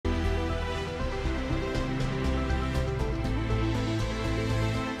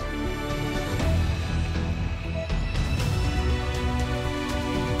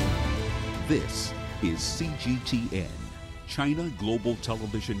This is CGTN, China Global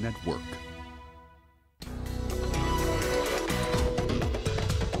Television Network.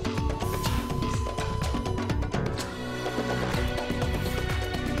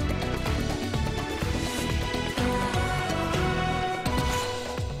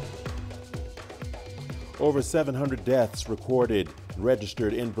 Over 700 deaths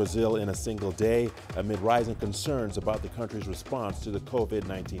registered in Brazil in a single day amid rising concerns about the country's response to the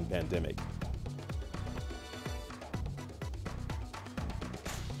COVID-19 pandemic.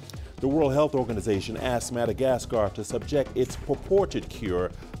 The World Health Organization asked Madagascar to subject its purported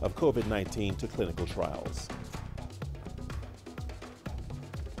cure of COVID-19 to clinical trials.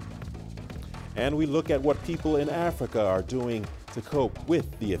 And we look at what people in Africa are doing to cope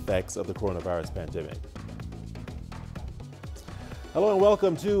with the effects of the coronavirus pandemic. Hello and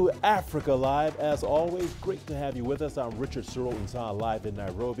welcome to Africa Live. As always, great to have you with us. I'm Richard Searle Nsah, live in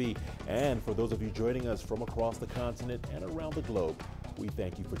Nairobi. And for those of you joining us from across the continent and around the globe, we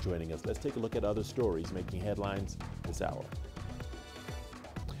thank you for joining us. Let's take a look at other stories making headlines this hour.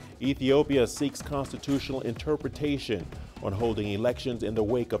 Ethiopia seeks constitutional interpretation on holding elections in the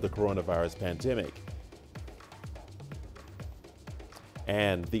wake of the coronavirus pandemic.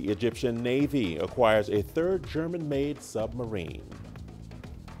 And the Egyptian Navy acquires a third German-made submarine.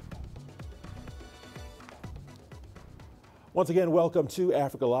 Once again, welcome to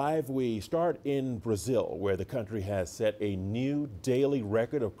Africa Live. We start in Brazil, where the country has set a new daily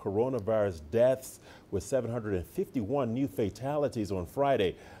record of coronavirus deaths with 751 new fatalities on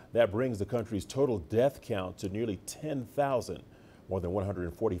Friday. That brings the country's total death count to nearly 10,000. More than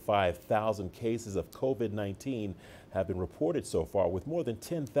 145,000 cases of COVID-19 have been reported so far, with more than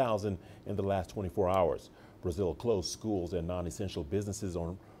 10,000 in the last 24 hours. Brazil closed schools and non-essential businesses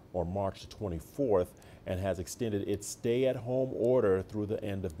on March 24th and has extended its stay-at-home order through the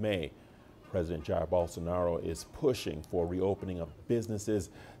end of May. President Jair Bolsonaro is pushing for reopening of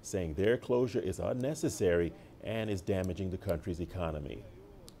businesses, saying their closure is unnecessary and is damaging the country's economy.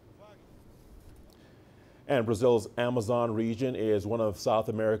 And Brazil's Amazon region is one of South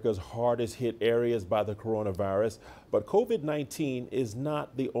America's hardest hit areas by the coronavirus. But COVID-19 is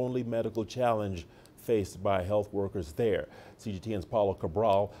not the only medical challenge faced by health workers there. CGTN's Paulo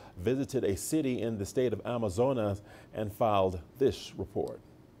Cabral visited a city in the state of Amazonas and filed this report.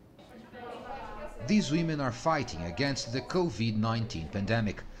 These women are fighting against the COVID-19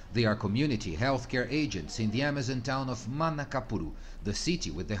 pandemic. They are community healthcare agents in the Amazon town of Manacapuru, the city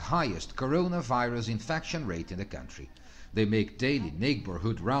with the highest coronavirus infection rate in the country. They make daily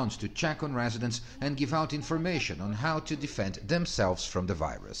neighborhood rounds to check on residents and give out information on how to defend themselves from the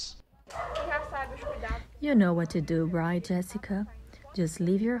virus. You know what to do, right, Jessica? Just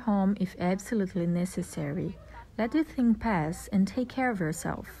leave your home if absolutely necessary. Let the thing pass and take care of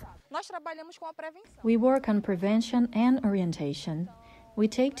yourself. We work on prevention and orientation. We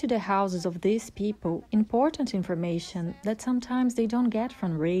take to the houses of these people important information that sometimes they don't get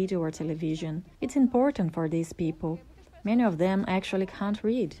from radio or television. It's important for these people. Many of them actually can't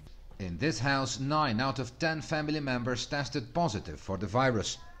read. In this house, 9 out of 10 family members tested positive for the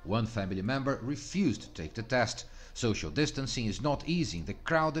virus. One family member refused to take the test. Social distancing is not easy in the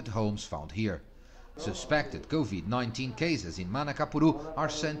crowded homes found here. Suspected COVID-19 cases in Manacapuru are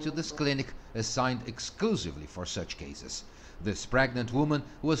sent to this clinic assigned exclusively for such cases. This pregnant woman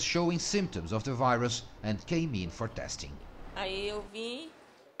was showing symptoms of the virus and came in for testing. I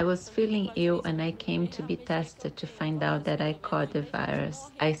was feeling ill and I came to be tested to find out that I caught the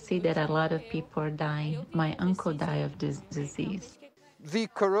virus. I see that a lot of people are dying. My uncle died of this disease. The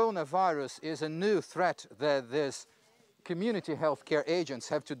coronavirus is a new threat that these community healthcare agents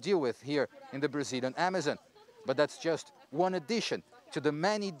have to deal with here in the Brazilian Amazon. But that's just one addition to the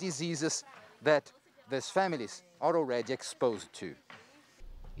many diseases that these families are already exposed to.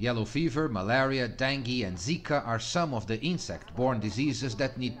 Yellow fever, malaria, dengue and Zika are some of the insect-borne diseases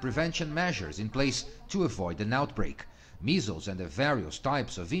that need prevention measures in place to avoid an outbreak. Measles and the various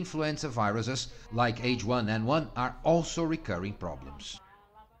types of influenza viruses, like H1N1, are also recurring problems.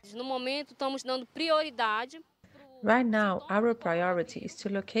 Right now, our priority is to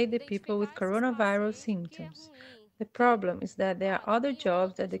locate the people with coronavirus symptoms. The problem is that there are other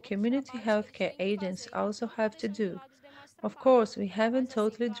jobs that the community healthcare agents also have to do. Of course, we haven't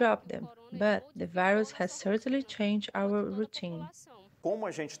totally dropped them, but the virus has certainly changed our routine. Como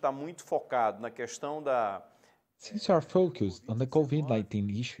a gente está muito focado na questão da Since we are focused on the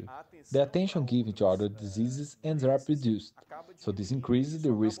COVID-19 issue, the attention given to other diseases ends up reduced, so this increases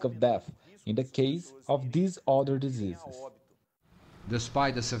the risk of death in the case of these other diseases.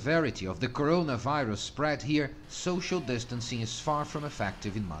 Despite the severity of the coronavirus spread here, social distancing is far from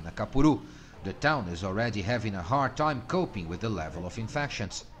effective in Manacapuru. The town is already having a hard time coping with the level of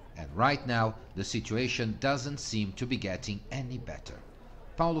infections, and right now the situation doesn't seem to be getting any better.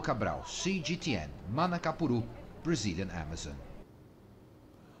 Paulo Cabral, CGTN, Manacapuru, Brazilian Amazon.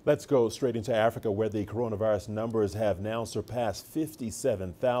 Let's go straight into Africa, where the coronavirus numbers have now surpassed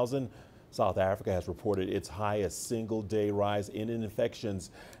 57,000. South Africa has reported its highest single-day rise in infections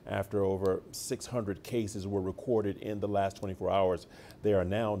after over 600 cases were recorded in the last 24 hours. There are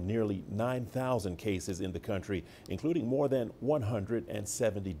now nearly 9,000 cases in the country, including more than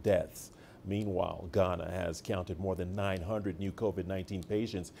 170 deaths. Meanwhile, Ghana has counted more than 900 new COVID-19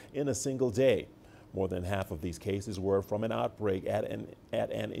 patients in a single day. More than half of these cases were from an outbreak at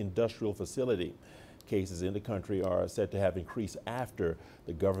an industrial facility. Cases in the country are said to have increased after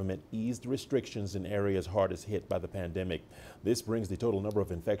the government eased restrictions in areas hardest hit by the pandemic. This brings the total number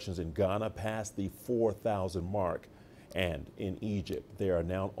of infections in Ghana past the 4,000 mark. And in Egypt, there are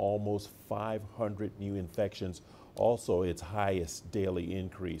now almost 500 new infections, also its highest daily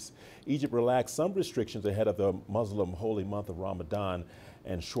increase. Egypt relaxed some restrictions ahead of the Muslim holy month of Ramadan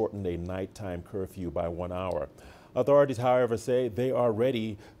and shortened a nighttime curfew by 1 hour. Authorities, however, say they are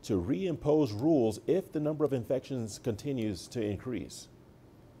ready to reimpose rules if the number of infections continues to increase.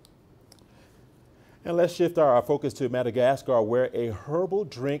 And let's shift our focus to Madagascar, where a herbal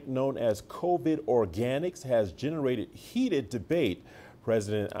drink known as COVID Organics has generated heated debate.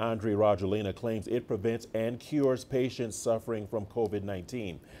 President Andry Rajoelina claims it prevents and cures patients suffering from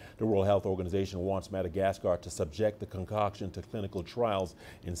COVID-19. The World Health Organization wants Madagascar to subject the concoction to clinical trials,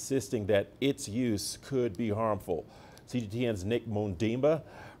 insisting that its use could be harmful. CGTN's Nick Mundimba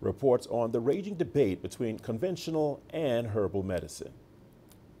reports on the raging debate between conventional and herbal medicine.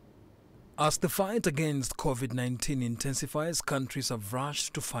 As the fight against COVID-19 intensifies, countries have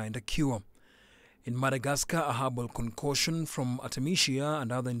rushed to find a cure. In Madagascar, a herbal concoction from Artemisia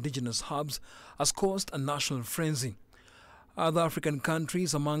and other indigenous herbs has caused a national frenzy. Other African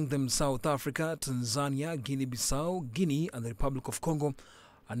countries, among them South Africa, Tanzania, Guinea-Bissau, Guinea and the Republic of Congo,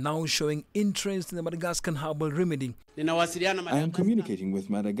 are now showing interest in the Madagascan herbal remedy. I am communicating with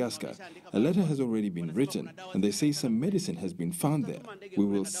Madagascar. A letter has already been written, and they say some medicine has been found there. We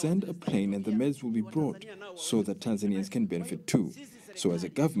will send a plane and the meds will be brought so that Tanzanians can benefit too. So as a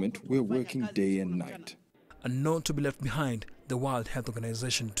government, we're working day and night. And not to be left behind, the World Health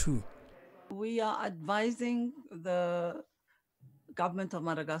Organization too. We are advising the government of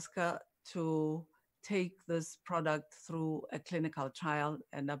Madagascar to take this product through a clinical trial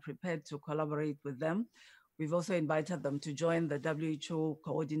and are prepared to collaborate with them. We've also invited them to join the WHO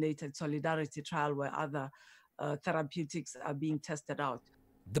coordinated solidarity trial where other therapeutics are being tested out.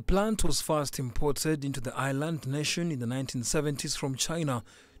 The plant was first imported into the island nation in the 1970s from China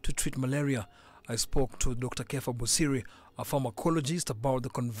to treat malaria. I spoke to Dr. Kefa Bosiri, a pharmacologist, about the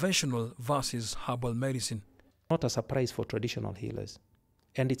conventional versus herbal medicine. Not a surprise for traditional healers,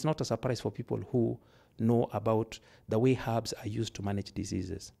 and it's not a surprise for people who know about the way herbs are used to manage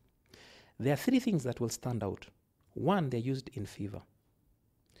diseases. There are three things that will stand out. One, they're used in fever.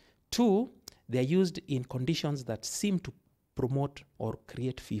 Two, they're used in conditions that seem to promote or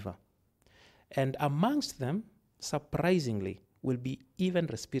create fever. And amongst them, surprisingly, will be even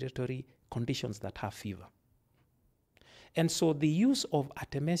respiratory conditions that have fever. And so the use of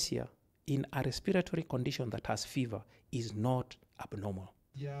Artemisia in a respiratory condition that has fever is not abnormal.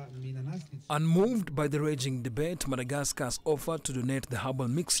 Unmoved by the raging debate, Madagascar has offered to donate the herbal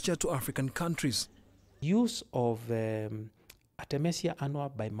mixture to African countries. Use of Artemisia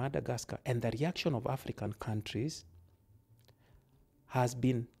annua by Madagascar and the reaction of African countries has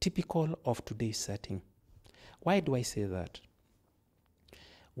been typical of today's setting. Why do I say that?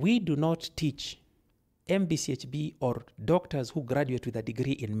 We do not teach MBCHB or doctors who graduate with a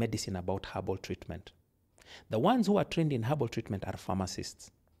degree in medicine about herbal treatment. The ones who are trained in herbal treatment are pharmacists.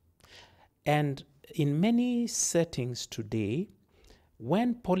 And in many settings today,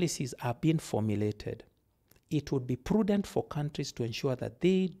 when policies are being formulated, it would be prudent for countries to ensure that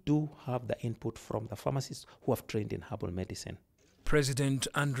they do have the input from the pharmacists who have trained in herbal medicine. President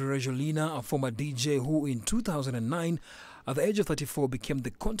Andry Rajoelina, a former DJ who in 2009, at the age of 34, became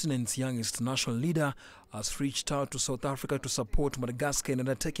the continent's youngest national leader, has reached out to South Africa to support Madagascar in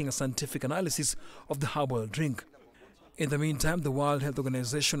undertaking a scientific analysis of the herbal drink. In the meantime, the World Health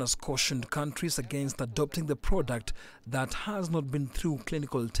Organization has cautioned countries against adopting the product that has not been through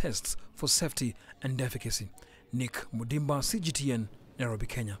clinical tests for safety and efficacy. Nick Mundimba, CGTN, Nairobi,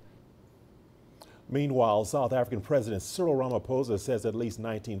 Kenya. Meanwhile, South African President Cyril Ramaphosa says at least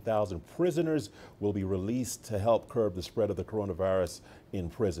 19,000 prisoners will be released to help curb the spread of the coronavirus in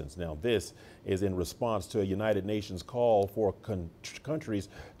prisons. Now, this is in response to a United Nations call for countries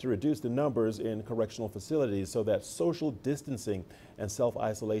to reduce the numbers in correctional facilities so that social distancing and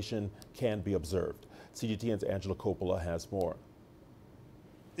self-isolation can be observed. CGTN's Angela Coppola has more.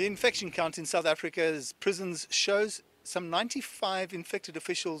 The infection count in South Africa's prisons shows some 95 infected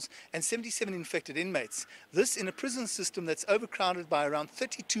officials and 77 infected inmates. This in a prison system that's overcrowded by around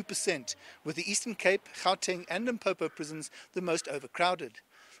 32%, with the Eastern Cape, Gauteng and Limpopo prisons the most overcrowded.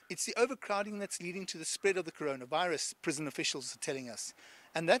 It's the overcrowding that's leading to the spread of the coronavirus, prison officials are telling us.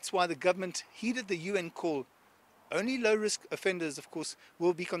 And that's why the government heeded the UN call. Only low-risk offenders, of course,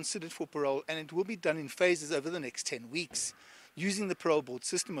 will be considered for parole, and it will be done in phases over the next 10 weeks, using the parole board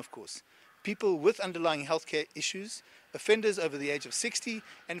system, of course. People with underlying healthcare issues, offenders over the age of 60,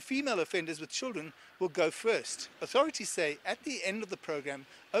 and female offenders with children will go first. Authorities say at the end of the program,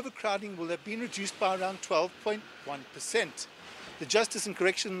 overcrowding will have been reduced by around 12.1%. The Justice and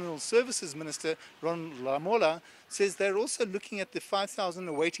Correctional Services Minister, Ron Lamola, says they're also looking at the 5,000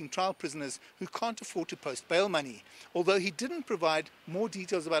 awaiting trial prisoners who can't afford to post bail money, although he didn't provide more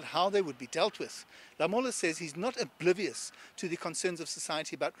details about how they would be dealt with. Lamola says he's not oblivious to the concerns of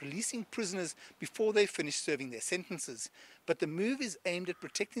society about releasing prisoners before they finish serving their sentences, but the move is aimed at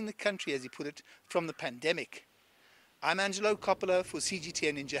protecting the country, as he put it, from the pandemic. I'm Angelo Coppola for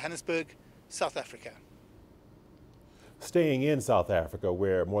CGTN in Johannesburg, South Africa. Staying in South Africa,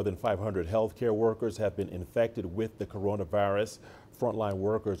 where more than 500 healthcare workers have been infected with the coronavirus, frontline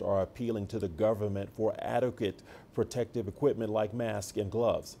workers are appealing to the government for adequate protective equipment like masks and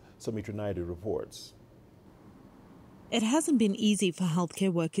gloves. Sumitra Naidu reports. It hasn't been easy for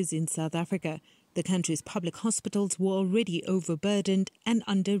healthcare workers in South Africa. The country's public hospitals were already overburdened and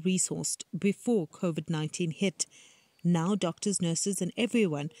under-resourced before COVID-19 hit. Now doctors, nurses and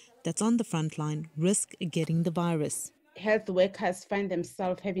everyone that's on the front line risk getting the virus. Health workers find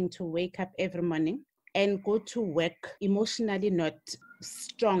themselves having to wake up every morning and go to work emotionally not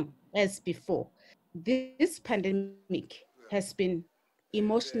strong as before. This pandemic has been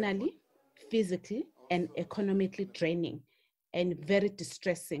emotionally, physically, and economically draining and very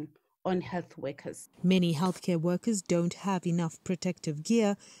distressing on health workers. Many healthcare workers don't have enough protective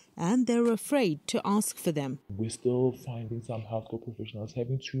gear and they're afraid to ask for them. We're still finding some healthcare professionals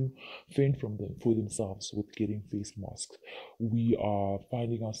having to fend for themselves with getting face masks. We are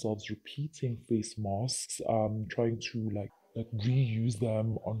finding ourselves repeating face masks, trying to like reuse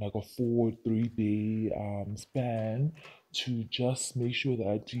them on like a 4-3 day span to just make sure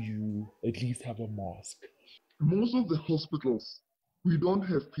that you at least have a mask. Most of the hospitals, we don't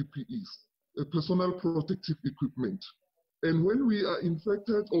have PPEs, personal protective equipment. And when we are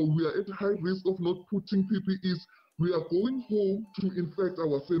infected or we are at high risk of not putting PPEs, we are going home to infect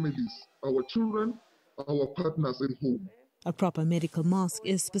our families, our children, our partners at home. A proper medical mask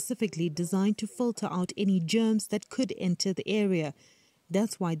is specifically designed to filter out any germs that could enter the area.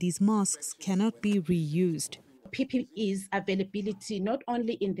 That's why these masks cannot be reused. PPEs availability, not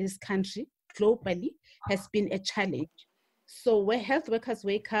only in this country, globally, has been a challenge. So where health workers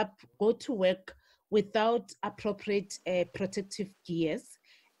wake up, go to work without appropriate protective gears,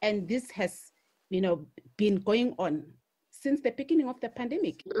 and this has, been going on since the beginning of the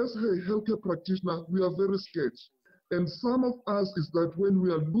pandemic. As a healthcare practitioner, we are very scared. And some of us is that when we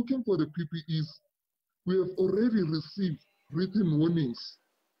are looking for the PPEs, we have already received written warnings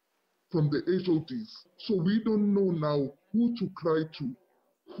from the HODs. So we don't know now who to cry to.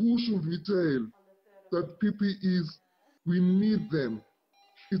 Who should we tell that PPEs, we need them?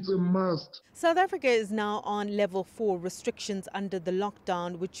 It's a must. South Africa is now on level 4 restrictions under the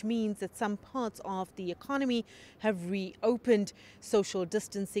lockdown, which means that some parts of the economy have reopened. Social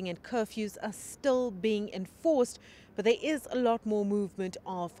distancing and curfews are still being enforced, but there is a lot more movement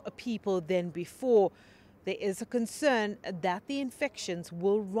of people than before. There is a concern that the infections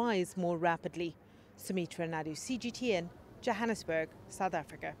will rise more rapidly. Sumitra Naidu, CGTN, Johannesburg, South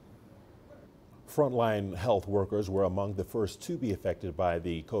Africa. Frontline health workers were among the first to be affected by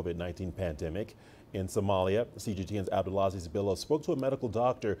the COVID-19 pandemic. In Somalia, CGTN's Abdulaziz Billo spoke to a medical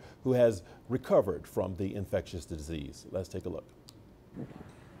doctor who has recovered from the infectious disease. Let's take a look.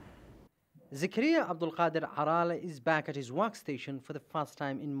 Zakaria Abdul Qadir Arala is back at his workstation for the first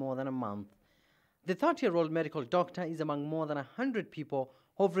time in more than a month. The 30-year-old medical doctor is among more than 100 people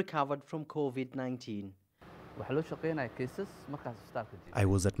who have recovered from COVID-19. I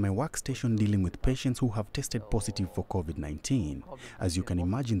was at my workstation dealing with patients who have tested positive for COVID-19. As you can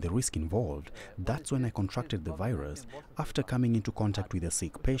imagine the risk involved, that's when I contracted the virus after coming into contact with a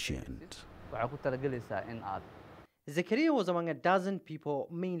sick patient. Zakaria was among a dozen people,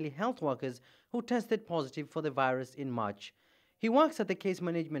 mainly health workers, who tested positive for the virus in March. He works at the case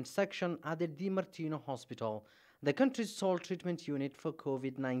management section at the Di Martino Hospital, the country's sole treatment unit for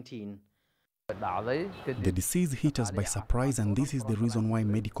COVID-19. The disease hit us by surprise, and this is the reason why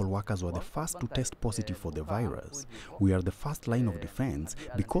medical workers were the first to test positive for the virus. We are the first line of defense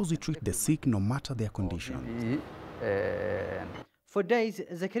because we treat the sick no matter their condition. For days,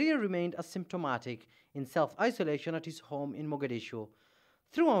 Zakaria remained asymptomatic in self-isolation at his home in Mogadishu.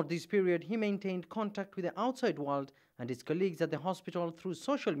 Throughout this period, he maintained contact with the outside world and his colleagues at the hospital through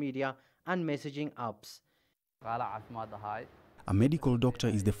social media and messaging apps. A medical doctor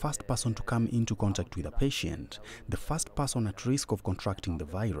is the first person to come into contact with a patient, the first person at risk of contracting the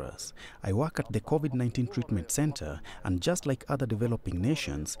virus. I work at the COVID-19 treatment center, and just like other developing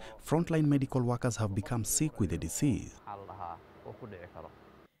nations, frontline medical workers have become sick with the disease.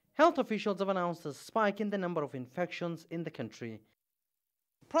 Health officials have announced a spike in the number of infections in the country.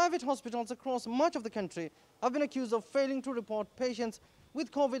 Private hospitals across much of the country have been accused of failing to report patients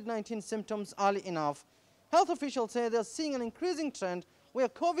with COVID-19 symptoms early enough. Health officials say they are seeing an increasing trend where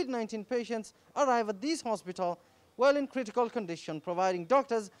COVID-19 patients arrive at this hospital while in critical condition, providing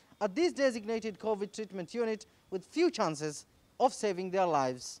doctors at this designated COVID treatment unit with few chances of saving their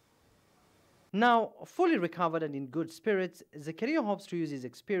lives. Now, fully recovered and in good spirits, Zakaria hopes to use his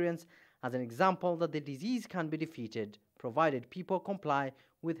experience as an example that the disease can be defeated, provided people comply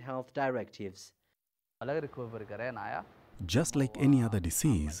with health directives. Just like any other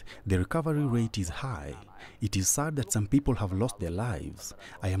disease, the recovery rate is high. It is sad that some people have lost their lives.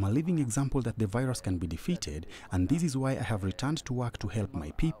 I am a living example that the virus can be defeated, and this is why I have returned to work to help my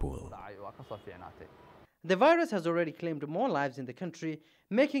people. The virus has already claimed more lives in the country,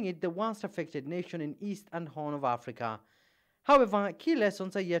 making it the worst affected nation in East and Horn of Africa. However, key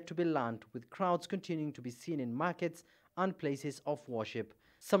lessons are yet to be learned, with crowds continuing to be seen in markets and places of worship.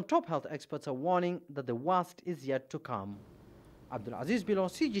 Some top health experts are warning that the worst is yet to come. Abdul Aziz Bilo,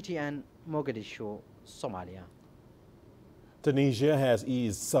 CGTN, Mogadishu, Somalia. Tunisia has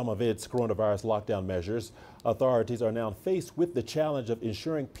eased some of its coronavirus lockdown measures. Authorities are now faced with the challenge of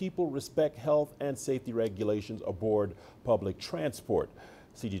ensuring people respect health and safety regulations aboard public transport.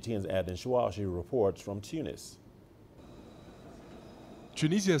 CGTN's Adnan Shawashi reports from Tunis.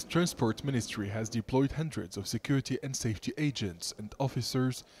 Tunisia's Transport Ministry has deployed hundreds of security and safety agents and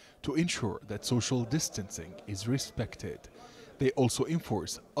officers to ensure that social distancing is respected. They also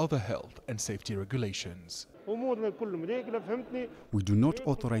enforce other health and safety regulations. We do not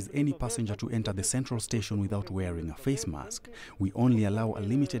authorize any passenger to enter the central station without wearing a face mask. We only allow a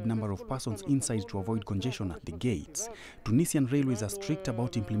limited number of persons inside to avoid congestion at the gates. Tunisian railways are strict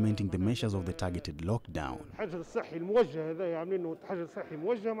about implementing the measures of the targeted lockdown.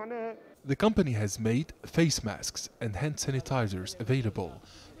 The company has made face masks and hand sanitizers available,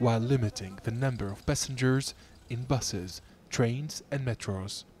 while limiting the number of passengers in buses, trains and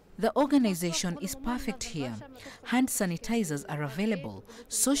metros. The organization is perfect here. Hand sanitizers are available.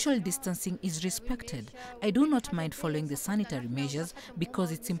 Social distancing is respected. I do not mind following the sanitary measures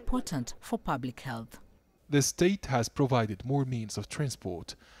because it's important for public health. The state has provided more means of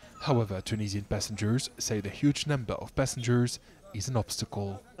transport. However, Tunisian passengers say the huge number of passengers is an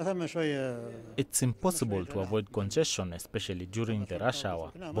obstacle. It's impossible to avoid congestion, especially during the rush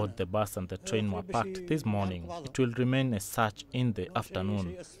hour. Both the bus and the train were packed this morning. It will remain as such in the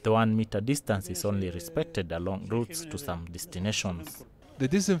afternoon. The 1 meter distance is only respected along routes to some destinations. The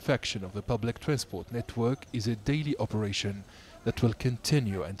disinfection of the public transport network is a daily operation that will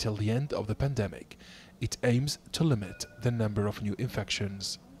continue until the end of the pandemic. It aims to limit the number of new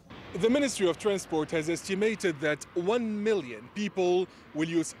infections. The Ministry of Transport has estimated that 1 million people will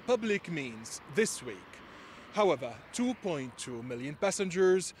use public means this week. However, 2.2 million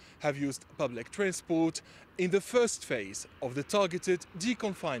passengers have used public transport in the first phase of the targeted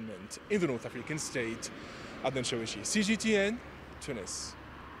deconfinement in the North African state. Adnan Shawishi, CGTN, Tunis.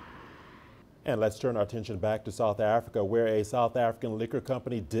 And let's turn our attention back to South Africa, where a South African liquor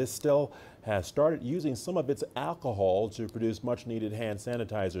company, Distill, has started using some of its alcohol to produce much-needed hand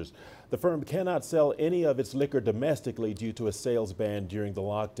sanitizers. The firm cannot sell any of its liquor domestically due to a sales ban during the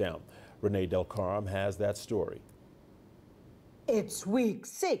lockdown. Renee Del Carme has that story. It's week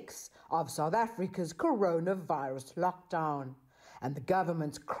 6 of South Africa's coronavirus lockdown, and the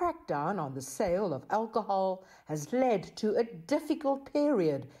government's crackdown on the sale of alcohol has led to a difficult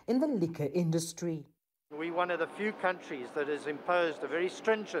period in the liquor industry. We're one of the few countries that has imposed a very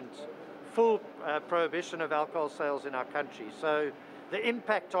stringent full prohibition of alcohol sales in our country. So the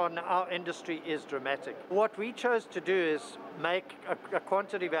impact on our industry is dramatic. What we chose to do is make a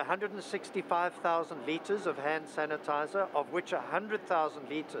quantity of 165,000 litres of hand sanitizer, of which 100,000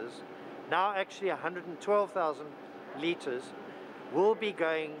 litres, now actually 112,000 litres, will be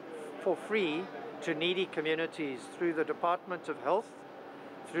going for free to needy communities through the Department of Health,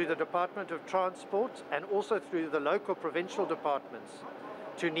 through the Department of Transport, and also through the local provincial departments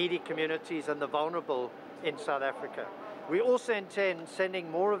to needy communities and the vulnerable in South Africa. We also intend sending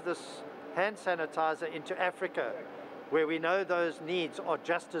more of this hand sanitizer into Africa, where we know those needs are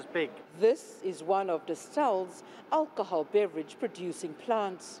just as big. This is one of Distel's alcohol beverage producing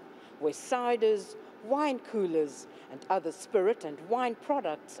plants, where ciders, wine coolers, and other spirit and wine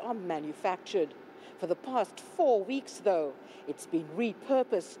products are manufactured. For the past 4 weeks, though, it's been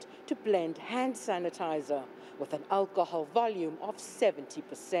repurposed to blend hand sanitizer with an alcohol volume of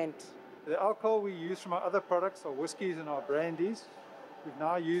 70%. The alcohol we use from our other products, our whiskies and our brandies, we've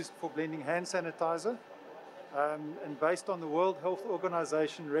now used for blending hand sanitizer. And based on the World Health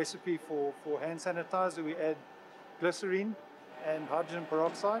Organization recipe for hand sanitizer, we add glycerine and hydrogen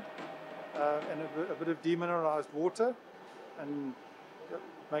peroxide and a bit of demineralized water and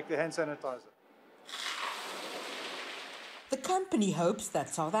make the hand sanitizer. The company hopes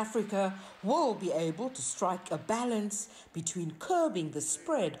that South Africa will be able to strike a balance between curbing the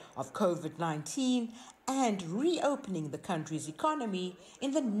spread of COVID-19 and reopening the country's economy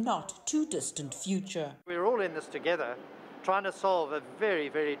in the not too distant future. We're all in this together, trying to solve a very,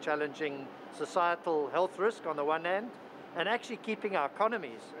 very challenging societal health risk on the one hand, and actually keeping our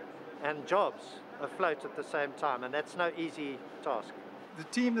economies and jobs afloat at the same time, and that's no easy task. The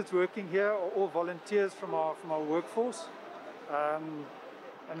team that's working here are all volunteers from our workforce.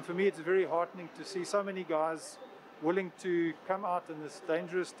 And for me, it's very heartening to see so many guys willing to come out in this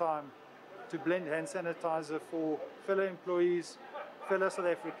dangerous time to blend hand sanitizer for fellow employees, fellow South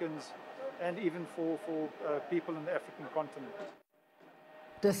Africans, and even for people in the African continent.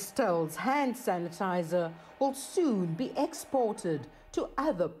 Distel's hand sanitizer will soon be exported to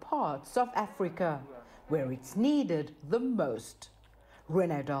other parts of Africa, where it's needed the most.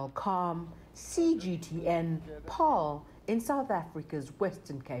 Renee Dalcom, CGTN, Paarl, in South Africa's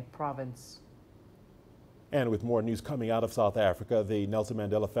Western Cape province. And with more news coming out of South Africa, the Nelson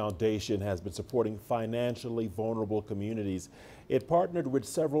Mandela Foundation has been supporting financially vulnerable communities. It partnered with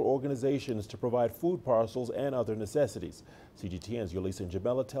several organizations to provide food parcels and other necessities. CGTN's Yolisa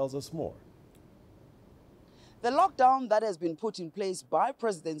Njabela tells us more. The lockdown that has been put in place by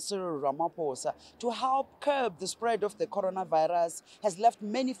President Cyril Ramaphosa to help curb the spread of the coronavirus has left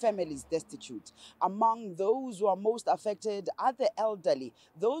many families destitute. Among those who are most affected are the elderly,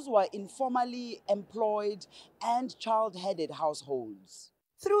 those who are informally employed, and child-headed households.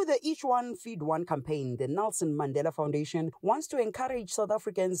 Through the Each One Feed One campaign, the Nelson Mandela Foundation wants to encourage South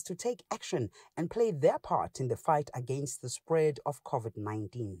Africans to take action and play their part in the fight against the spread of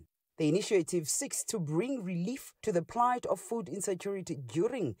COVID-19. The initiative seeks to bring relief to the plight of food insecurity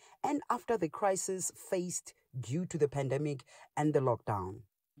during and after the crisis faced due to the pandemic and the lockdown.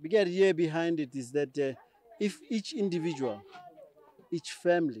 The big idea behind it is that if each individual, each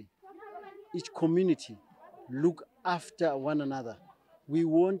family, each community look after one another, we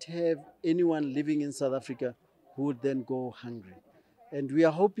won't have anyone living in South Africa who would then go hungry. And we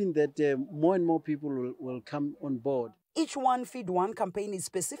are hoping that more and more people will come on board. Each One Feed One campaign is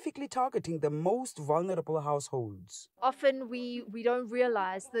specifically targeting the most vulnerable households. Often we don't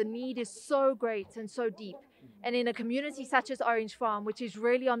realize the need is so great and so deep. And in a community such as Orange Farm, which is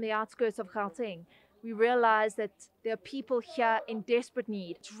really on the outskirts of Gauteng, we realize that there are people here in desperate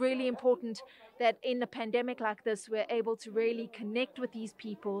need. It's really important that in a pandemic like this, we're able to really connect with these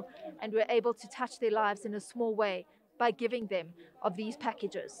people and we're able to touch their lives in a small way by giving them of these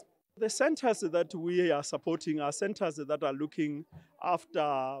packages. The centers that we are supporting are centers that are looking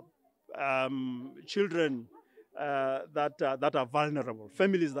after children that are vulnerable,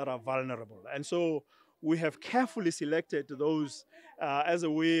 families that are vulnerable. And so we have carefully selected those as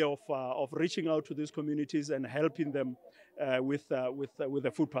a way of reaching out to these communities and helping them with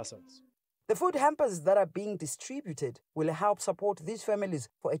the food parcels. The food hampers that are being distributed will help support these families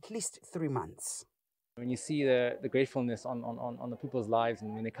for at least 3 months. When you see the gratefulness on the people's lives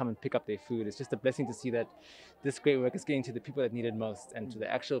and when they come and pick up their food, it's just a blessing to see that this great work is getting to the people that need it most and to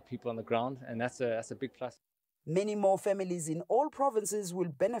the actual people on the ground, and that's a big plus. Many more families in all provinces will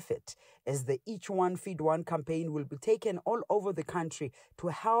benefit as the Each One Feed One campaign will be taken all over the country to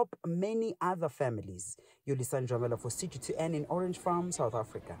help many other families. Yolisa Njabela for CGTN in Orange Farm, South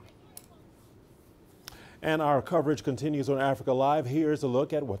Africa. And our coverage continues on Africa Live. Here's a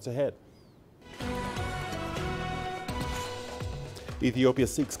look at what's ahead. Ethiopia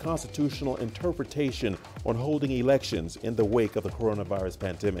seeks constitutional interpretation on holding elections in the wake of the coronavirus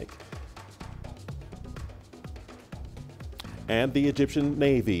pandemic. And the Egyptian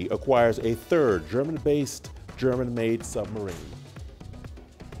Navy acquires a third German-based, German-made submarine.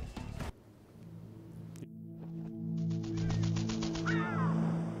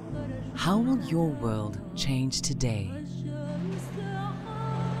 How will your world change today?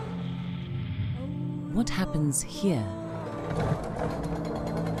 What happens here?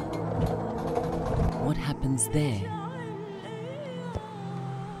 What happens there?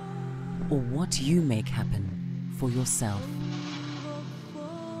 Or what you make happen for yourself?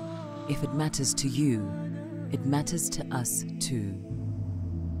 If it matters to you, it matters to us too.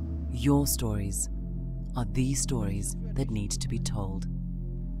 Your stories are the stories that need to be told.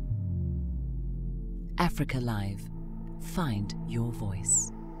 Africa Live. Find your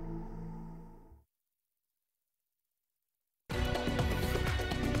voice.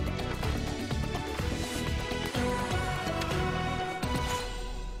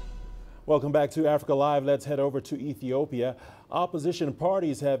 Welcome back to Africa Live. Let's head over to Ethiopia. Opposition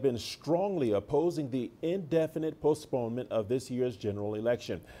parties have been strongly opposing the indefinite postponement of this year's general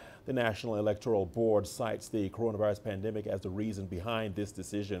election. The National Electoral Board cites the coronavirus pandemic as the reason behind this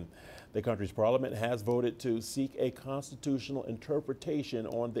decision. The country's parliament has voted to seek a constitutional interpretation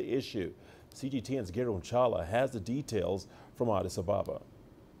on the issue. CGTN's Gero Nchala has the details from Addis Ababa.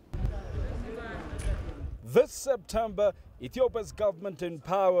 This September, Ethiopia's government in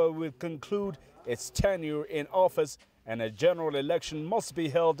power will conclude its tenure in office, and a general election must be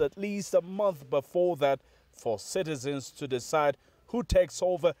held at least a month before that for citizens to decide who takes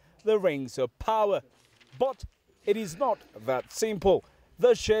over the reins of power. But it is not that simple.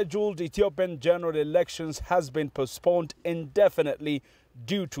 The scheduled Ethiopian general elections has been postponed indefinitely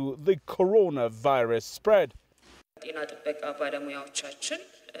due to the coronavirus spread.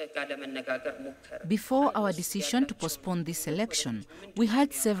 Before our decision to postpone this election, we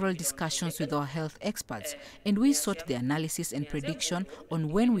had several discussions with our health experts, and we sought their analysis and prediction on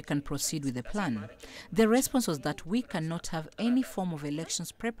when we can proceed with the plan. The response was that we cannot have any form of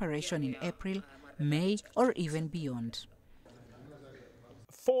elections preparation in April, May, or even beyond.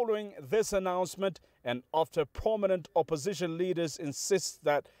 Following this announcement, and after prominent opposition leaders insist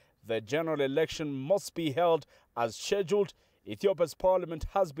that the general election must be held as scheduled, Ethiopia's parliament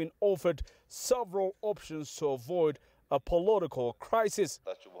has been offered several options to avoid a political crisis.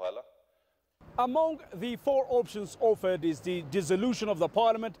 Among the four options offered is the dissolution of the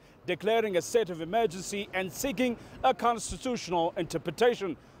parliament, declaring a state of emergency, and seeking a constitutional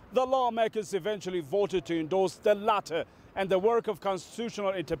interpretation. The lawmakers eventually voted to endorse the latter, and the work of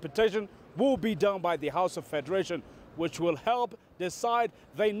constitutional interpretation will be done by the House of Federation, which will help decide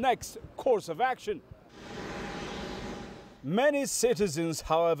the next course of action. Many citizens,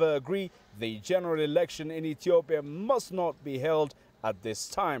 however, agree the general election in Ethiopia must not be held at this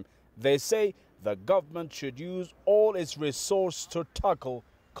time. They say the government should use all its resources to tackle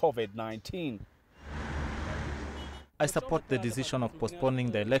COVID-19. I support the decision of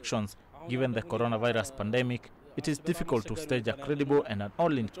postponing the elections. Given the coronavirus pandemic, it is difficult to stage a credible and an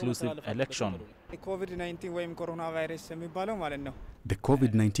all-inclusive election. The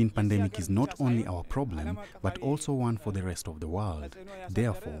COVID-19 pandemic is not only our problem, but also one for the rest of the world.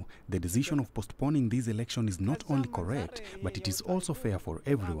 Therefore, the decision of postponing this election is not only correct, but it is also fair for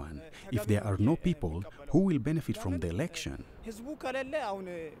everyone. If there are no people, who will benefit from the election?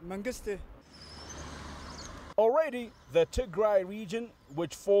 Already, the Tigray region,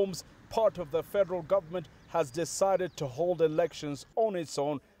 which forms part of the federal government, has decided to hold elections on its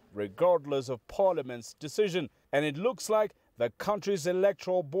own, regardless of Parliament's decision. And it looks like the country's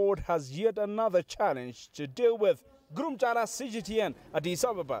electoral board has yet another challenge to deal with. Grumjala CGTN, Addis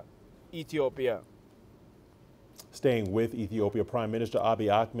Ababa, Ethiopia. Staying with Ethiopia, Prime Minister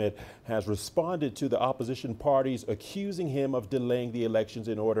Abiy Ahmed has responded to the opposition parties accusing him of delaying the elections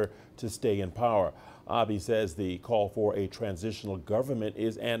in order to stay in power. Abiy says the call for a transitional government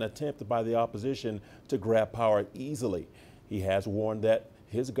is an attempt by the opposition to grab power easily. He has warned that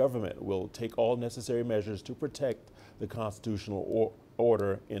his government will take all necessary measures to protect the constitutional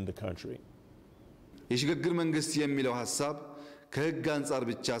order in the country.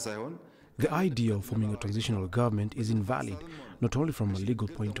 The idea of forming a transitional government is invalid, not only from a legal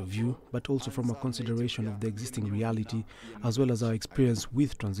point of view, but also from a consideration of the existing reality, as well as our experience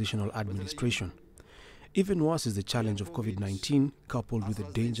with transitional administration. Even worse is the challenge of COVID-19, coupled with the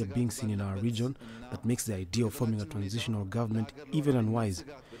danger being seen in our region that makes the idea of forming a transitional government even unwise.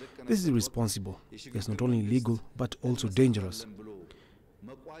 This is irresponsible. It's not only illegal, but also dangerous.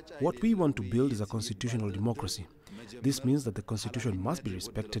 What we want to build is a constitutional democracy. This means that the constitution must be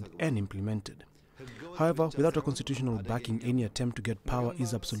respected and implemented. However, without a constitutional backing, any attempt to get power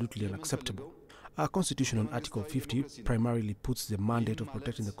is absolutely unacceptable. Our constitution on Article 50 primarily puts the mandate of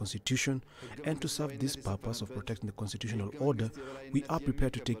protecting the constitution, and to serve this purpose of protecting the constitutional order, we are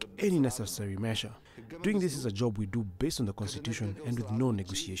prepared to take any necessary measure. Doing this is a job we do based on the constitution and with no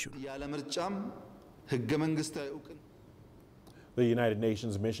negotiation. The United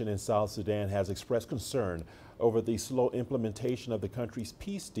Nations mission in South Sudan has expressed concern over the slow implementation of the country's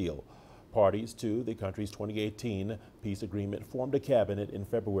peace deal. Parties to the country's 2018 peace agreement formed a cabinet in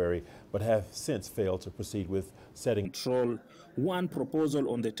February, but have since failed to proceed with setting control. One proposal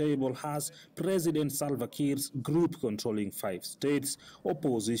on the table has President Salva Kiir's group controlling 5 states,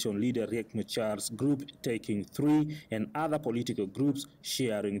 opposition leader Riek Machar's group taking 3, and other political groups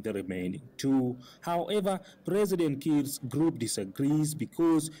sharing the remaining 2. However, President Kiir's group disagrees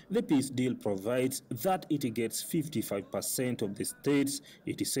because the peace deal provides that it gets 55% of the states.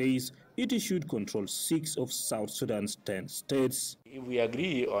 It says it should control 6 of South Sudan's 10 states. If we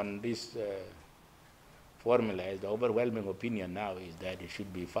agree on this formula, the overwhelming opinion now is that it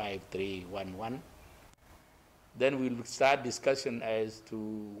should be 5-3-1-1. Then we'll start discussion as to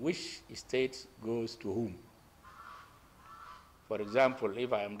which state goes to whom. For example,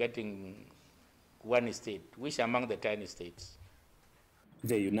 if I am getting 1 state, which among the 10 states?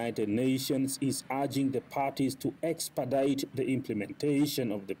 The United Nations is urging the parties to expedite the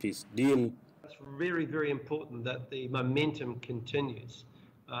implementation of the peace deal. It's very, very important that the momentum continues.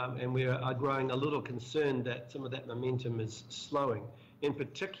 And we are growing a little concerned that some of that momentum is slowing. In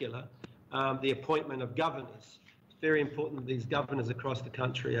particular, the appointment of governors. It's very important that these governors across the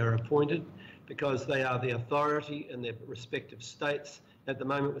country are appointed because they are the authority in their respective states. At the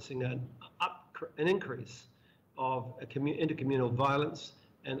moment, we're seeing an increase of intercommunal violence,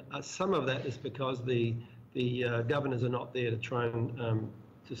 and some of that is because the governors are not there to try and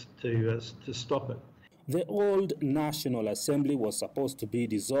to stop it. The old National Assembly was supposed to be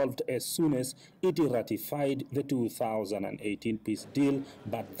dissolved as soon as it ratified the 2018 peace deal,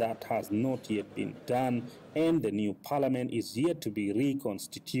 but that has not yet been done, and the new parliament is yet to be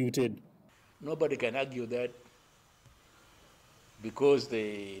reconstituted. Nobody can argue that because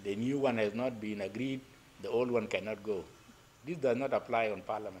the new one has not been agreed, the old one cannot go. This does not apply on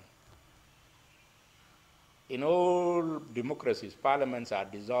parliament. In all democracies, parliaments are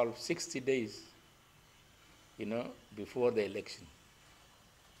dissolved 60 days, before the election.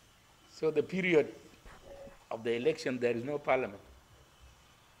 So the period of the election, there is no parliament.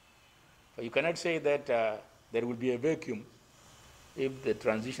 But you cannot say that there will be a vacuum if the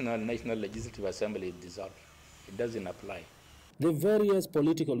Transitional National Legislative Assembly is dissolved. It doesn't apply. The various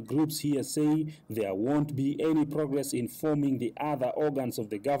political groups here say there won't be any progress in forming the other organs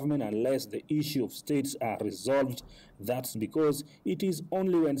of the government unless the issue of states are resolved. That's because it is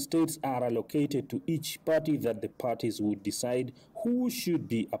only when states are allocated to each party that the parties would decide who should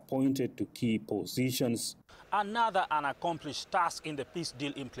be appointed to key positions. Another unaccomplished task in the peace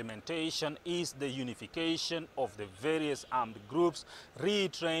deal implementation is the unification of the various armed groups,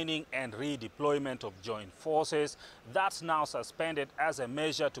 retraining and redeployment of joint forces. That's now suspended as a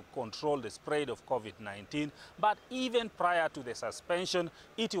measure to control the spread of COVID-19. But even prior to the suspension,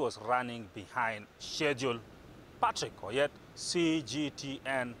 it was running behind schedule. Patrick Oyet,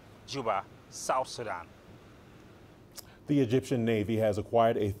 CGTN, Juba, South Sudan. The Egyptian Navy has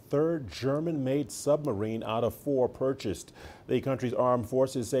acquired a 3rd German-made submarine out of 4 purchased. The country's armed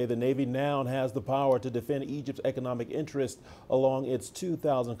forces say the Navy now has the power to defend Egypt's economic interests along its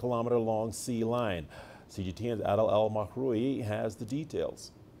 2,000-kilometer-long sea line. CGTN's Adel El-Makroui has the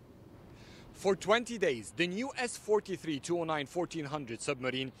details. For 20 days, the new S-43 209-1400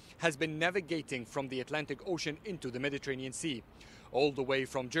 submarine has been navigating from the Atlantic Ocean into the Mediterranean Sea, all the way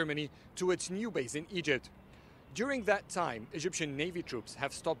from Germany to its new base in Egypt. During that time, Egyptian Navy troops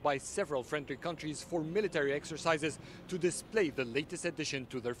have stopped by several friendly countries for military exercises to display the latest addition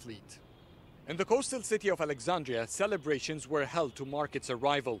to their fleet. In the coastal city of Alexandria, celebrations were held to mark its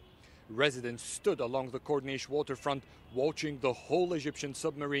arrival. Residents stood along the Corniche waterfront watching the whole Egyptian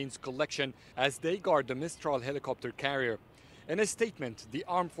submarines collection as they guard the Mistral helicopter carrier. In a statement, the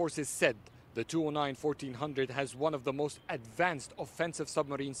armed forces said the 209-1400 has one of the most advanced offensive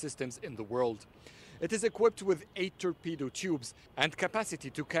submarine systems in the world. It is equipped with 8 torpedo tubes and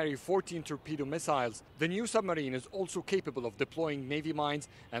capacity to carry 14 torpedo missiles. The new submarine is also capable of deploying Navy mines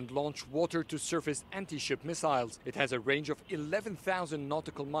and launch water-to-surface anti-ship missiles. It has a range of 11,000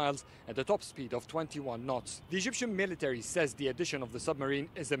 nautical miles at a top speed of 21 knots. The Egyptian military says the addition of the submarine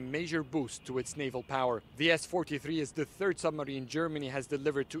is a major boost to its naval power. The S-43 is the third submarine Germany has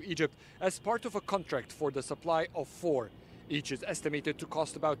delivered to Egypt as part of a contract for the supply of 4. Each is estimated to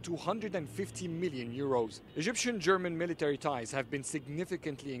cost about 250 million euros. Egyptian-German military ties have been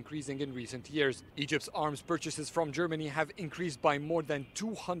significantly increasing in recent years. Egypt's arms purchases from Germany have increased by more than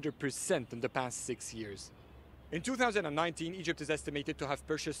 200% in the past 6 years. In 2019, Egypt is estimated to have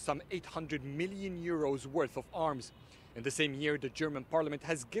purchased some 800 million euros worth of arms. In the same year, the German parliament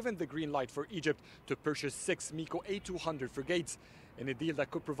has given the green light for Egypt to purchase 6 MEKO A200 frigates in a deal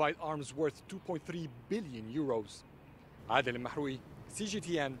that could provide arms worth 2.3 billion euros. Adel Mahroui,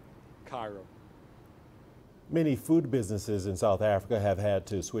 CGTN, Cairo. Many food businesses in South Africa have had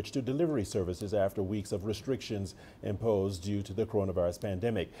to switch to delivery services after weeks of restrictions imposed due to the coronavirus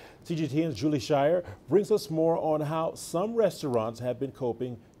pandemic. CGTN's Julie Shire brings us more on how some restaurants have been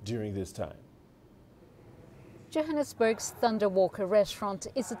coping during this time. Johannesburg's Thunderwalker restaurant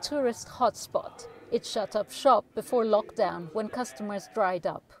is a tourist hotspot. It shut up shop before lockdown when customers dried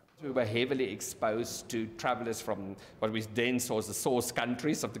up. We were heavily exposed to travelers from what we then saw as the source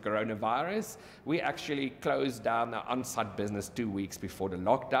countries of the coronavirus. We actually closed down our on-site business 2 weeks before the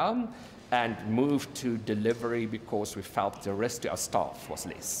lockdown and moved to delivery because we felt the risk to our staff was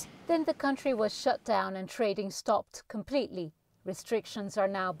less. Then the country was shut down and trading stopped completely. Restrictions are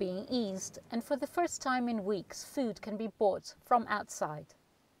now being eased, and for the first time in weeks, food can be bought from outside.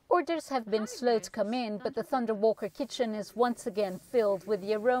 Orders have been slow to come in, but the Thunderwalker kitchen is once again filled with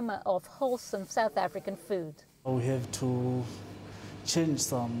the aroma of wholesome South African food. We have to change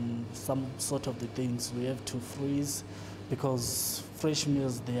some sort of the things. We have to freeze because fresh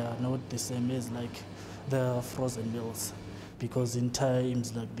meals, they are not the same as like the frozen meals. Because in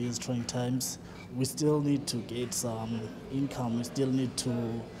times like these trying times, we still need to get some income. We still need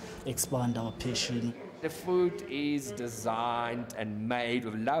to expand our passion. The food is designed and made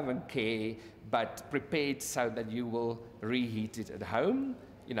with love and care, but prepared so that you will reheat it at home,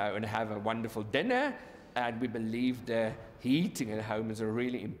 and have a wonderful dinner. And we believe the heating at home is a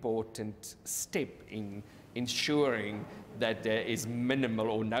really important step in ensuring that there is minimal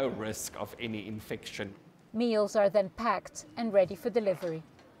or no risk of any infection. Meals are then packed and ready for delivery.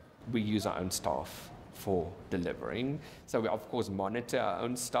 We use our own staff for delivering. So we of course monitor our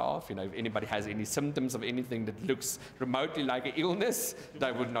own staff. If anybody has any symptoms of anything that looks remotely like an illness,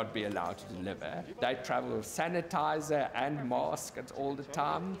 they would not be allowed to deliver. They travel with sanitizer and mask all the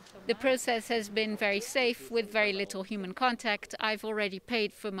time. The process has been very safe with very little human contact. I've already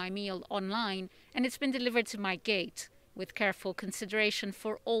paid for my meal online and it's been delivered to my gate with careful consideration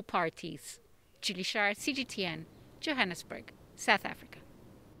for all parties. Julie Shire, CGTN, Johannesburg, South Africa.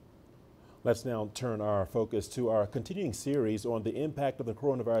 Let's now turn our focus to our continuing series on the impact of the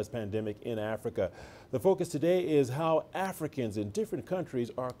coronavirus pandemic in Africa. The focus today is how Africans in different countries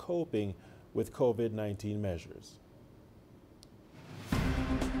are coping with COVID-19 measures.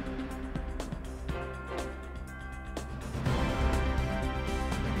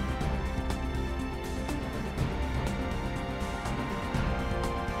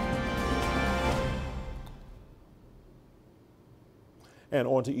 And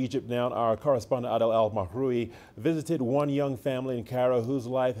on to Egypt now. Our correspondent Adel Al-Mahroui visited one young family in Cairo whose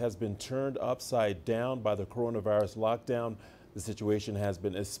life has been turned upside down by the coronavirus lockdown. The situation has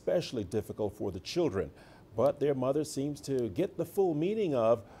been especially difficult for the children, but their mother seems to get the full meaning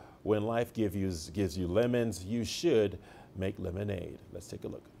of when life gives you lemons, you should make lemonade. Let's take a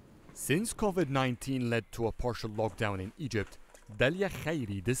look. Since COVID-19 led to a partial lockdown in Egypt, Dalia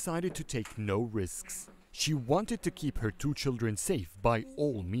Khairi decided to take no risks. She wanted to keep her 2 children safe by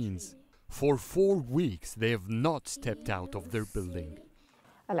all means. For 4 weeks, they have not stepped out of their building.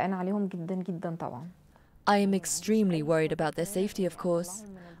 I am extremely worried about their safety, of course.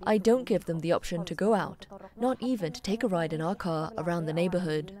 I don't give them the option to go out, not even to take a ride in our car around the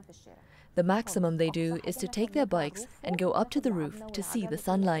neighborhood. The maximum they do is to take their bikes and go up to the roof to see the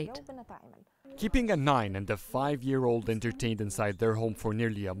sunlight. Keeping a 9- and a 5-year-old entertained inside their home for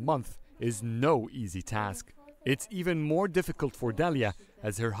nearly a month is no easy task. It's even more difficult for Dalia,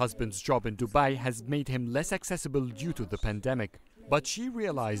 as her husband's job in Dubai has made him less accessible due to the pandemic. But she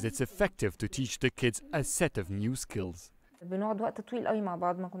realized it's effective to teach the kids a set of new skills.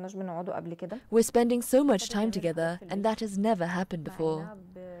 We're spending so much time together, and that has never happened before.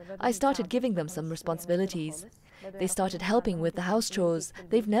 I started giving them some responsibilities. They started helping with the house chores.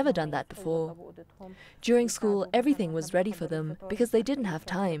 They've never done that before. During school, everything was ready for them because they didn't have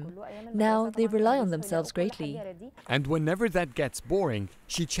time. Now they rely on themselves greatly. And whenever that gets boring,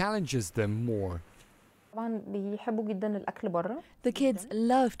 she challenges them more. The kids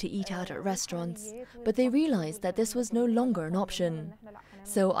love to eat out at restaurants, but they realized that this was no longer an option.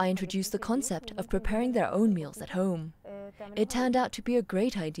 So I introduced the concept of preparing their own meals at home. It turned out to be a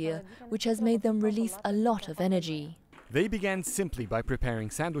great idea, which has made them release a lot of energy. They began simply by preparing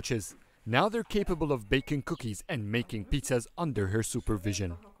sandwiches. Now they're capable of baking cookies and making pizzas under her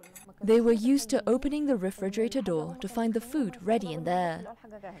supervision. They were used to opening the refrigerator door to find the food ready in there.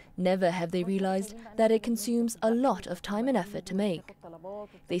 Never have they realized that it consumes a lot of time and effort to make.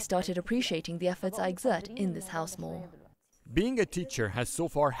 They started appreciating the efforts I exert in this house more. Being a teacher has so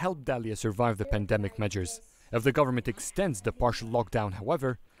far helped Dalia survive the pandemic measures. If the government extends the partial lockdown,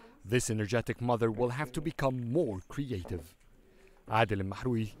 however, this energetic mother will have to become more creative. Adil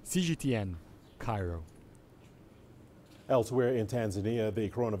Mahroui, CGTN, Cairo. Elsewhere in Tanzania, the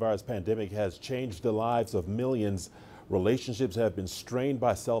coronavirus pandemic has changed the lives of millions. Relationships have been strained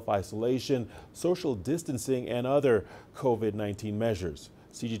by self-isolation, social distancing, and other COVID-19 measures.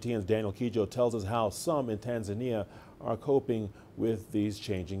 CGTN's Daniel Kijo tells us how some in Tanzania are coping with these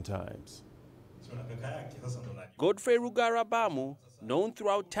changing times. Godfrey Rugarabamu, known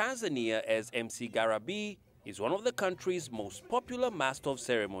throughout Tanzania as MC Garabi, is one of the country's most popular master of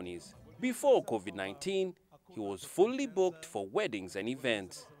ceremonies. Before COVID-19, he was fully booked for weddings and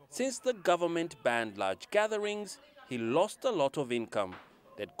events. Since the government banned large gatherings, he lost a lot of income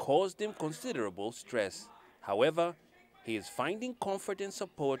that caused him considerable stress. However, he is finding comfort and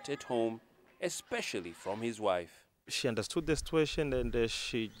support at home, especially from his wife. She understood the situation and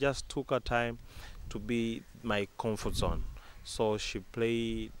she just took her time to be my comfort zone. So she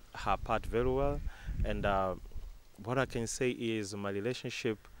played her part very well, and what I can say is my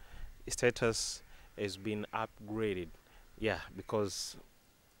relationship status has been upgraded. Yeah, because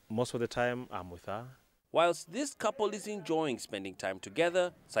most of the time I'm with her. Whilst this couple is enjoying spending time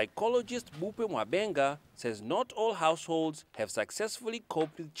together, psychologist Bupe Mwabenga says not all households have successfully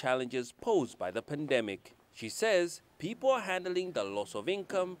coped with challenges posed by the pandemic. She says people are handling the loss of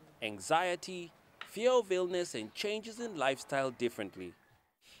income, anxiety, fear of illness, and changes in lifestyle differently.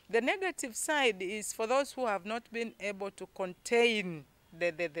 The negative side is for those who have not been able to contain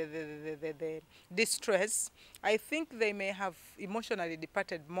the distress. I think they may have emotionally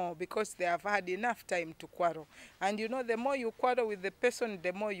departed more because they have had enough time to quarrel. And you know, the more you quarrel with the person,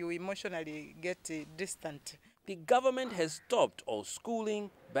 the more you emotionally get distant. The government has stopped all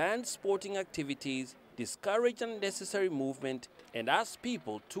schooling, banned sporting activities, discouraged unnecessary movement, and asked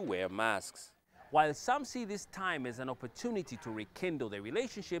people to wear masks. While some see this time as an opportunity to rekindle their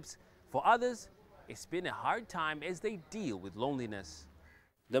relationships, for others, it's been a hard time as they deal with loneliness.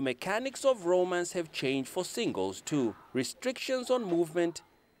 The mechanics of romance have changed for singles too. Restrictions on movement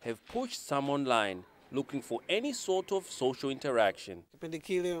have pushed some online, looking for any sort of social interaction.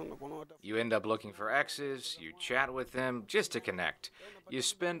 You end up looking for exes, you chat with them just to connect. You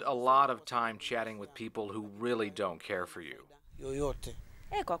spend a lot of time chatting with people who really don't care for you.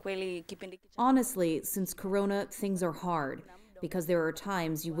 Honestly, since Corona, things are hard, because there are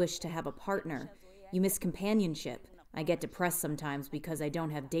times you wish to have a partner. You miss companionship. I get depressed sometimes because I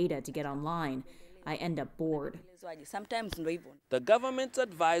don't have data to get online. I end up bored. The government's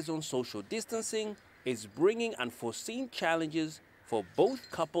advice on social distancing is bringing unforeseen challenges for both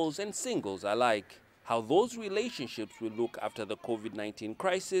couples and singles alike. How those relationships will look after the COVID-19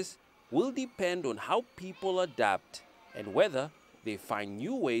 crisis will depend on how people adapt and whether they find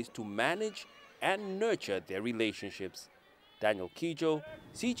new ways to manage and nurture their relationships. Daniel Kijo,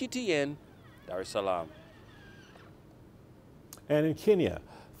 CGTN, Dar es Salaam. And in Kenya,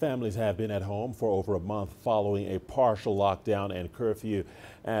 families have been at home for over a month following a partial lockdown and curfew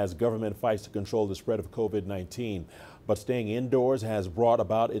as government fights to control the spread of COVID-19. But staying indoors has brought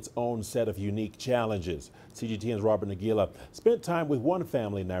about its own set of unique challenges. CGTN's Robert Nagila spent time with one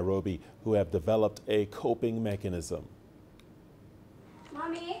family in Nairobi who have developed a coping mechanism.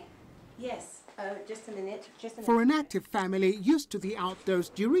 Mommy? Yes. Just a minute. For an active family used to the outdoors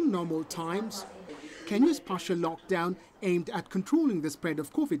during normal times, Kenya's partial lockdown aimed at controlling the spread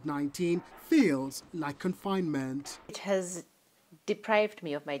of COVID-19 feels like confinement. It has deprived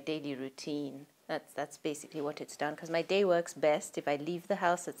me of my daily routine. That's basically what it's done, because my day works best if I leave the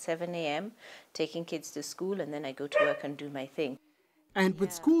house at 7 a.m., taking kids to school, and then I go to work and do my thing. And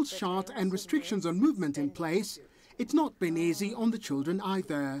with schools shut and restrictions on movement in place, it's not been easy on the children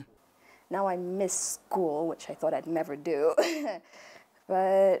either. Now I miss school, which I thought I'd never do.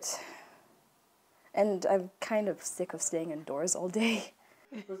 And I'm kind of sick of staying indoors all day.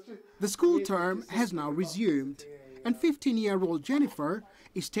 The school term has now resumed, and 15-year-old Jennifer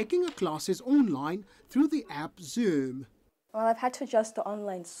is taking her classes online through the app Zoom. Well, I've had to adjust to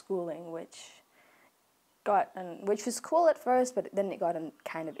online schooling, which was cool at first, but then it got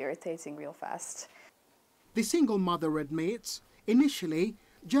kind of irritating real fast. The single mother admits, initially,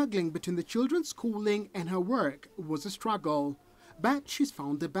 juggling between the children's schooling and her work was a struggle, but she's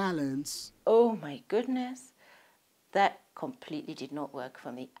found a balance. Oh my goodness, that completely did not work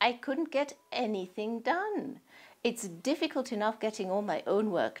for me. I couldn't get anything done. It's difficult enough getting all my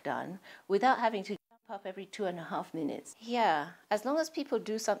own work done without having to jump up every 2.5 minutes. Yeah, as long as people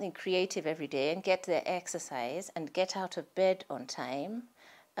do something creative every day and get their exercise and get out of bed on time,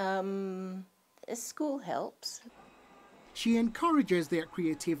 school helps. She encourages their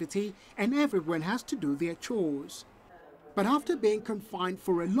creativity and everyone has to do their chores. But after being confined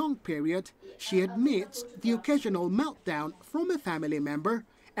for a long period, she admits the occasional meltdown from a family member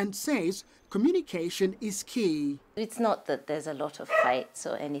and says communication is key. It's not that there's a lot of fights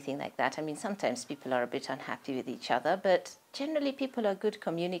or anything like that. I mean, sometimes people are a bit unhappy with each other, but generally people are good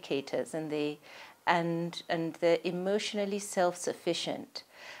communicators and they're emotionally self-sufficient.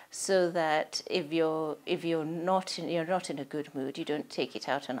 So that if you're not in a good mood, you don't take it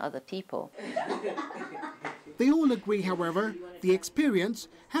out on other people. They all agree, however, the experience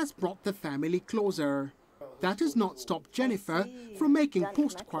has brought the family closer. That has not stopped Jennifer from making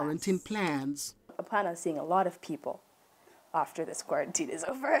post-quarantine plans. I plan on seeing a lot of people after this quarantine is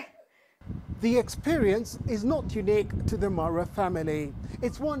over. The experience is not unique to the Mara family.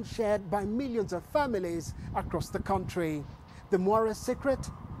 It's one shared by millions of families across the country. The Mara secret: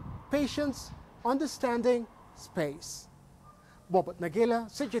 patience, understanding, space. Bobot Nagila,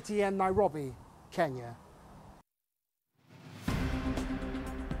 CGTN, Nairobi, Kenya.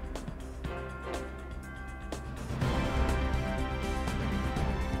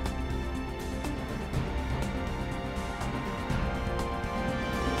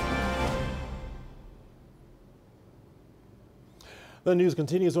 The news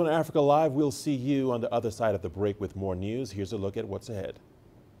continues on Africa Live. We'll see you on the other side of the break with more news. Here's a look at what's ahead.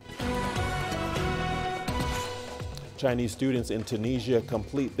 Chinese students in Tunisia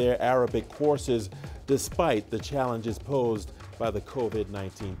complete their Arabic courses despite the challenges posed by the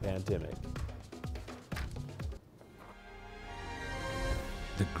COVID-19 pandemic.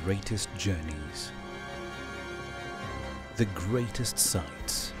 The greatest journeys, the greatest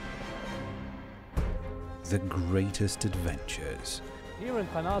sights, the greatest adventures. Here in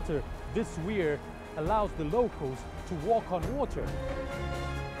Qanater, this weir allows the locals to walk on water.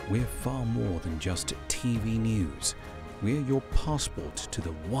 We're far more than just TV news. We're your passport to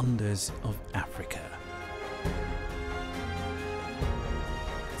the wonders of Africa.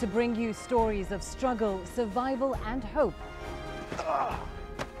 To bring you stories of struggle, survival and hope.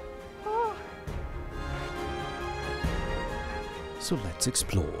 So let's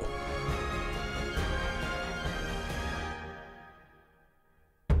explore.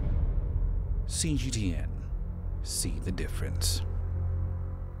 CGTN. See the difference.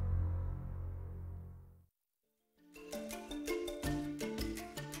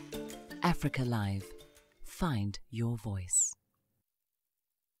 Africa Live. Find your voice.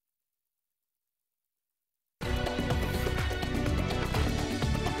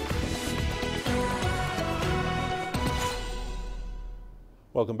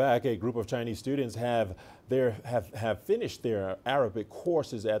 Welcome back. A group of Chinese students have finished their Arabic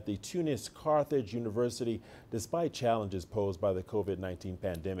courses at the Tunis Carthage University despite challenges posed by the COVID-19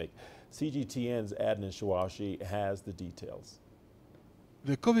 pandemic. CGTN's Adnan Shawashi has the details.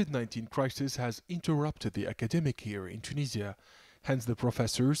 The COVID-19 crisis has interrupted the academic year in Tunisia. Hence, the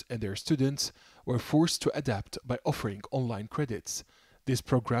professors and their students were forced to adapt by offering online credits. This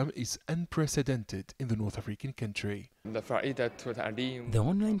program is unprecedented in the North African country. The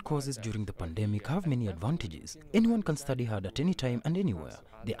online courses during the pandemic have many advantages. Anyone can study hard at any time and anywhere.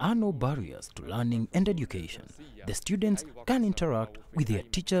 There are no barriers to learning and education. The students can interact with their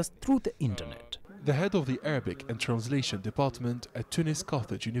teachers through the internet. The head of the Arabic and Translation Department at Tunis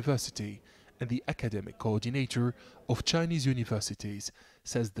Carthage University and the academic coordinator of Chinese universities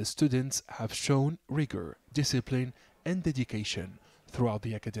says the students have shown rigor, discipline and dedication throughout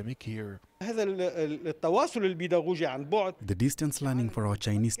the academic year. The distance learning for our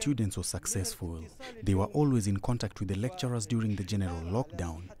Chinese students was successful. They were always in contact with the lecturers during the general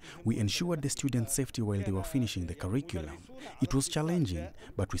lockdown. We ensured the students' safety while they were finishing the curriculum. It was challenging,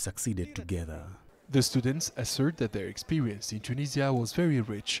 but we succeeded together. The students assert that their experience in Tunisia was very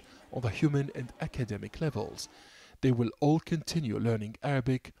rich on the human and academic levels. They will all continue learning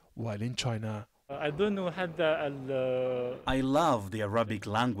Arabic while in China. I don't know how I love the Arabic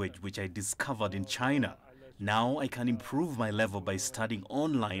language which I discovered in China. Now I can improve my level by studying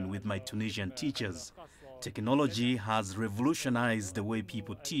online with my Tunisian teachers. Technology has revolutionized the way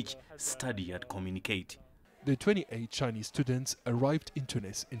people teach, study and communicate. The 28 Chinese students arrived in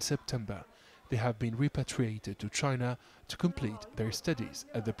Tunis in September. They have been repatriated to China to complete their studies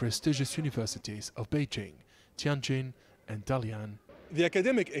at the prestigious universities of Beijing, Tianjin and Dalian. The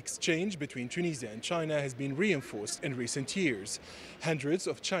academic exchange between Tunisia and China has been reinforced in recent years. Hundreds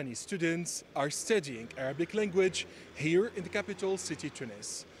of Chinese students are studying Arabic language here in the capital city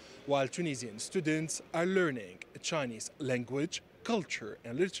Tunis, while Tunisian students are learning Chinese language, culture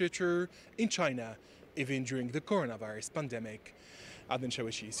and literature in China, even during the coronavirus pandemic. Adnan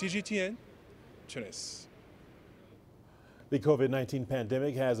Shawishi, CGTN, Tunis. The COVID-19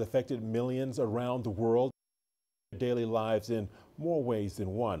 pandemic has affected millions around the world, daily lives in more ways than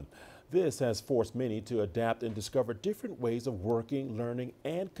one. This has forced many to adapt and discover different ways of working, learning,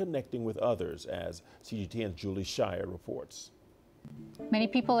 and connecting with others, as CGTN's Julie Shire reports. Many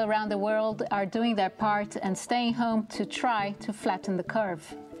people around the world are doing their part and staying home to try to flatten the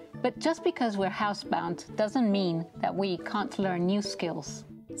curve. But just because we're housebound doesn't mean that we can't learn new skills.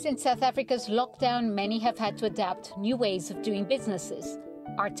 Since South Africa's lockdown, many have had to adapt new ways of doing businesses.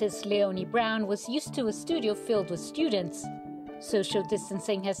 Artist Leonie Brown was used to a studio filled with students. Social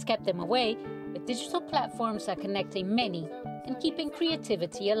distancing has kept them away, but digital platforms are connecting many and keeping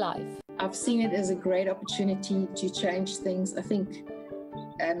creativity alive. I've seen it as a great opportunity to change things. I think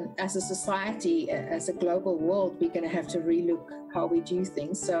as a society, as a global world, we're going to have to relook how we do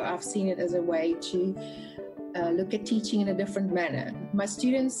things. So I've seen it as a way to look at teaching in a different manner. My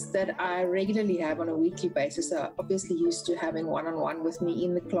students that I regularly have on a weekly basis are obviously used to having one-on-one with me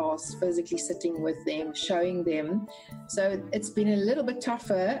in the class, physically sitting with them, showing them. So it's been a little bit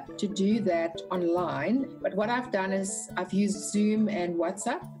tougher to do that online. But what I've done is I've used Zoom and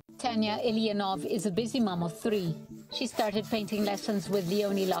WhatsApp. Tanya Ilianov is a busy mom of 3. She started painting lessons with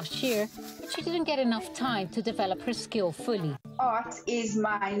Leonie last year, but she didn't get enough time to develop her skill fully. Art is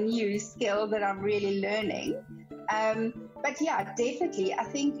my new skill that I'm really learning. But yeah, definitely. I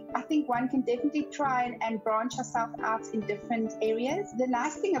think one can definitely try and branch herself out in different areas. The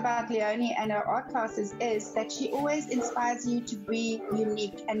nice thing about Leonie and her art classes is that she always inspires you to be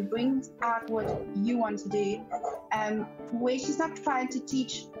unique and brings out what you want to do, where she's not trying to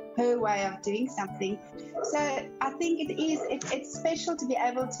teach her way of doing something. So I think it's special to be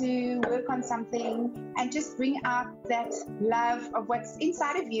able to work on something and just bring out that love of what's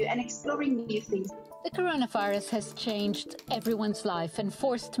inside of you and exploring new things. The coronavirus has changed everyone's life and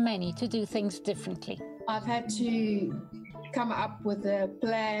forced many to do things differently. I've had to come up with a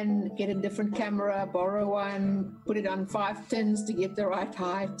plan, get a different camera, borrow one, put it on 5 tins to get the right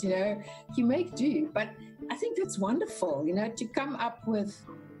height, You make do, but I think that's wonderful, to come up with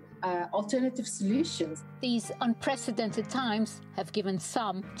alternative solutions. These unprecedented times have given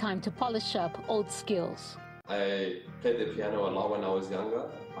some time to polish up old skills. I played the piano a lot when I was younger,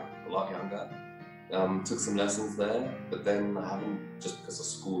 like a lot younger. Took some lessons there, but then I haven't, just because of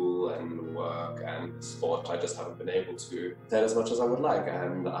school and work and sport, I just haven't been able to play as much as I would like.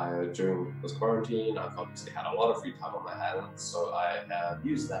 And during this quarantine, I've obviously had a lot of free time on my hands, so I have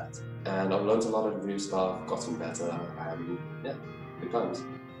used that. And I've learned a lot of new stuff, gotten better, and yeah, good times.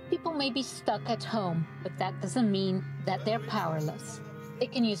 People may be stuck at home, but that doesn't mean that they're powerless. They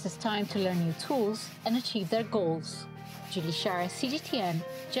can use this time to learn new tools and achieve their goals. Julie Shara, CGTN,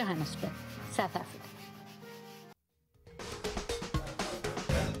 Johannesburg, South Africa.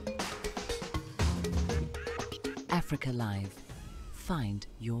 Africa Live. Find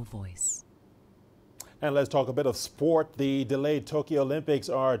your voice. And let's talk a bit of sport. The delayed Tokyo Olympics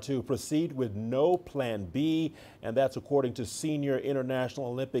are to proceed with no plan B, and that's according to senior International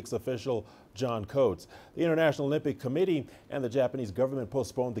Olympics official John Coates. The International Olympic Committee and the Japanese government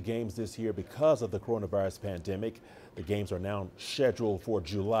postponed the games this year because of the coronavirus pandemic. The games are now scheduled for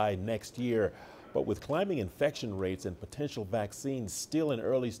July next year. But with climbing infection rates and potential vaccines still in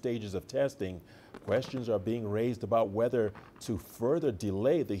early stages of testing, questions are being raised about whether to further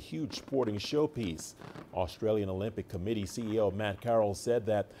delay the huge sporting showpiece. Australian Olympic Committee CEO Matt Carroll said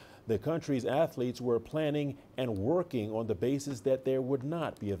that the country's athletes were planning and working on the basis that there would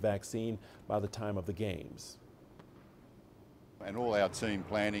not be a vaccine by the time of the games. And all our team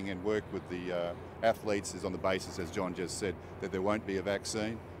planning and work with the athletes is on the basis, as John just said, that there won't be a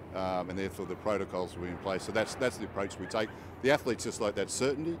vaccine. And therefore the protocols will be in place. So that's the approach we take. The athletes just like that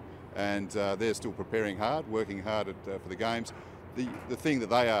certainty, and they're still preparing hard, working hard for the games. The thing that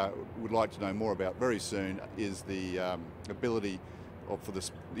they would like to know more about very soon is the ability for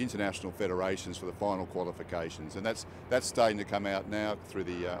the international federations for the final qualifications, and that's starting to come out now through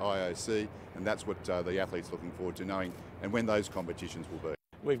the IOC, and that's what the athletes are looking forward to knowing, and when those competitions will be.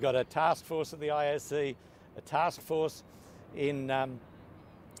 We've got a task force at the IOC, a task force in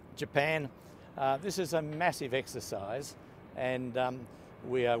Japan. This is a massive exercise, and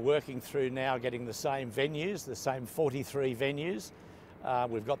we are working through now getting the same venues, the same 43 venues.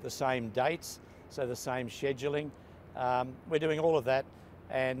 We've got the same dates, so the same scheduling. We're doing all of that,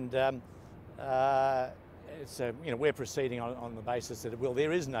 and we're proceeding on the basis that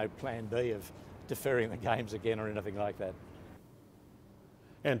there is no plan B of deferring the games again or anything like that.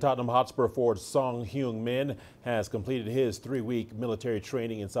 And Tottenham Hotspur forward Song Heung-min has completed his 3-week military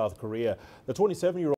training in South Korea. The 27-year-old